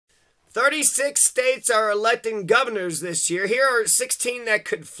36 states are electing governors this year. Here are 16 that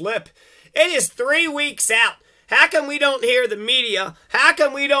could flip. It is 3 weeks out. How come we don't hear the media? How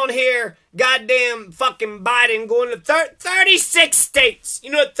come we don't hear goddamn fucking Biden going to 36 states?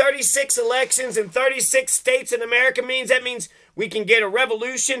 You know what 36 elections in 36 states in America means? That means we can get a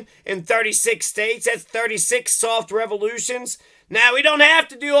revolution in 36 states. That's 36 soft revolutions. Now, we don't have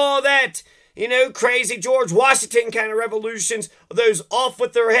to do all that, you know, crazy George Washington kind of revolutions, or those off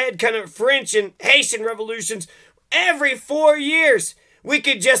with their head kind of French and Haitian revolutions. Every 4 years, we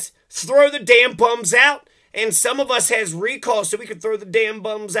could just throw the damn bums out. And some of us has recall, so we can throw the damn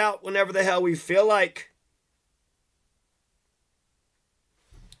bums out whenever the hell we feel like.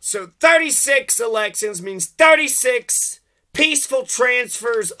 So 36 elections means 36 peaceful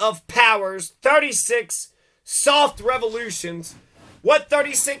transfers of powers, 36 soft revolutions. What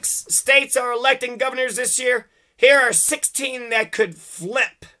 36 states are electing governors this year? Here are 16 that could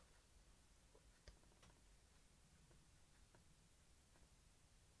flip.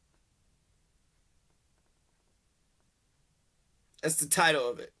 That's the title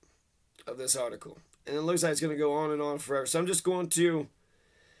of it, of this article. And it looks like it's going to go on and on forever. So I'm just going to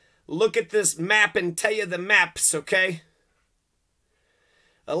look at this map and tell you the maps, okay?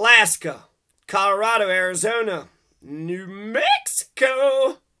 Alaska, Colorado, Arizona, New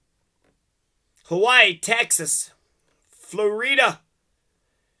Mexico, Hawaii, Texas, Florida,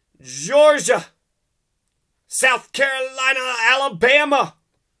 Georgia, South Carolina, Alabama,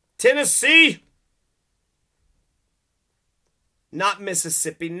 Tennessee, not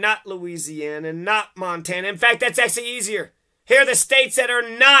Mississippi, not Louisiana, not Montana. In fact, that's actually easier. Here are the states that are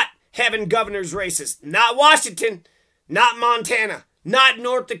not having governor's races. Not Washington, not Montana, not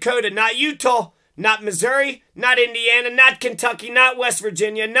North Dakota, not Utah, not Missouri, not Indiana, not Kentucky, not West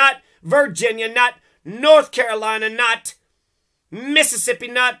Virginia, not Virginia, not North Carolina, not Mississippi,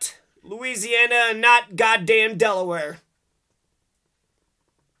 not Louisiana, not goddamn Delaware.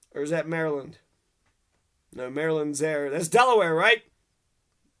 Or is that Maryland? No, Maryland's there. That's Delaware, right?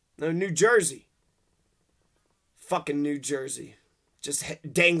 No, New Jersey. Fucking New Jersey. Just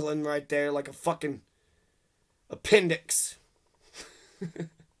dangling right there like a fucking appendix.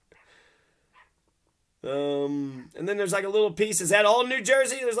 And then there's like a little piece. Is that all New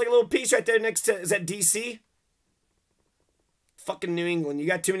Jersey? There's like a little piece right there next to... Is that D.C.? Fucking New England. You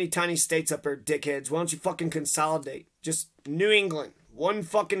got too many tiny states up there, dickheads. Why don't you fucking consolidate? Just New England. One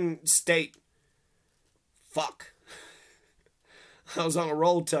fucking state. Fuck. I was on a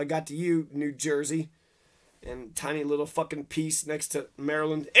roll till I got to you, New Jersey. And tiny little fucking piece next to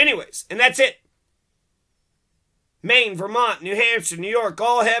Maryland. Anyways, and that's it. Maine, Vermont, New Hampshire, New York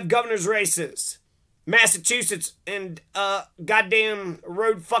all have governor's races. Massachusetts and goddamn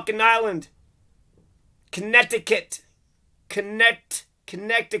Rhode fucking Island. Connecticut.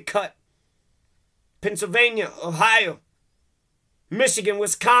 Connecticut. Pennsylvania, Ohio. Michigan,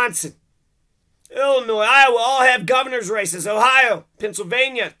 Wisconsin. Illinois, Iowa all have governor's races. Ohio,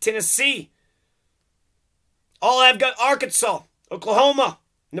 Pennsylvania, Tennessee. All have got Arkansas, Oklahoma,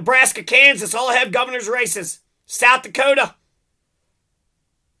 Nebraska, Kansas all have governor's races. South Dakota.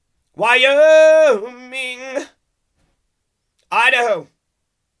 Wyoming. Idaho.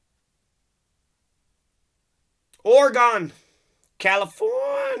 Oregon.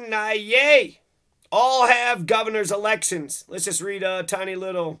 California. Yay. All have governor's elections. Let's just read a tiny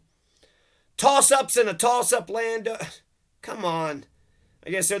little toss-ups in a toss-up land. Come on. I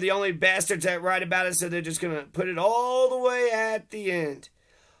guess they're the only bastards that write about it, so they're just going to put it all the way at the end.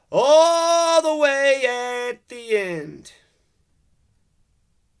 All the way at the end.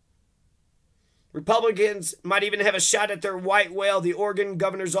 Republicans might even have a shot at their white whale, the Oregon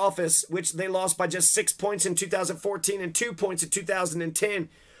governor's office, which they lost by just 6 points in 2014 and 2 points in 2010.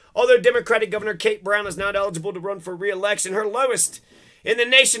 Although Democratic Governor Kate Brown is not eligible to run for re-election, her lowest in the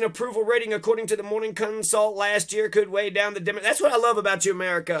nation approval rating, according to the Morning Consult last year, could weigh down the Democrats. That's what I love about you,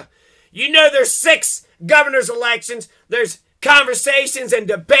 America. You know there's 6 governor's elections. There's conversations and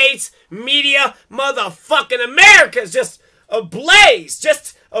debates. Media. Motherfucking America's just ablaze.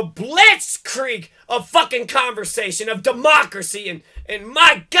 Just a blitzkrieg of fucking conversation, of democracy. And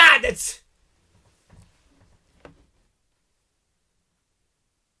my God, that's...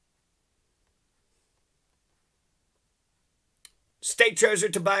 State Treasurer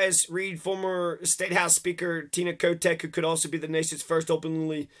Tobias Reed, former State House Speaker Tina Kotek, who could also be the nation's first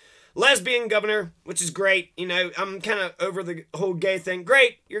openly lesbian governor, which is great. You know, I'm kind of over the whole gay thing.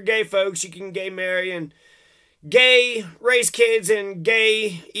 Great, you're gay folks. You can gay marry and gay raise kids and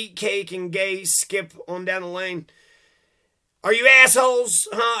gay eat cake and gay skip on down the lane. Are you assholes?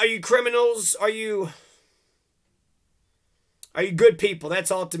 Huh? Are you criminals? Are you Are you good people?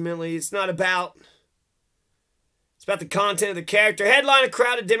 That's ultimately, it's not about, it's about the content of the character. Headline: a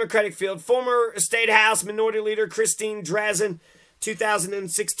crowded Democratic field. Former State House Minority Leader Christine Drazen,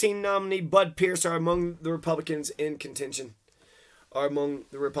 2016 nominee Bud Pierce are among the Republicans in contention. So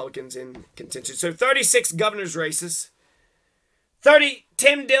 36 governor's races. 30,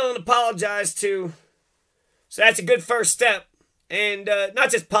 Tim Dillon apologized to, so that's a good first step. And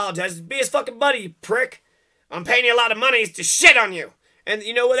not just apologize, be his fucking buddy, you prick. I'm paying you a lot of money to shit on you. And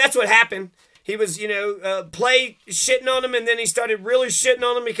you know what, that's what happened. He was, play shitting on him, and then he started really shitting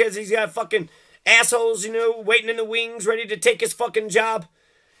on him because he's got fucking assholes, waiting in the wings, ready to take his fucking job.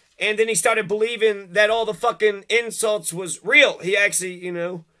 And then he started believing that all the fucking insults was real. He actually,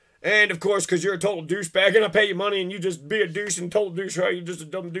 and of course, because you're a total douchebag, and I pay you money, and you just be a douche and total douche, right? You're just a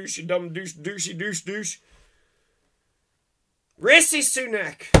dumb douche, douche. Rishi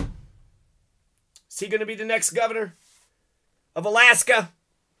Sunak. Is he going to be the next governor of Alaska?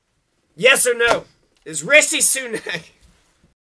 Yes or no? Is Rishi Sunak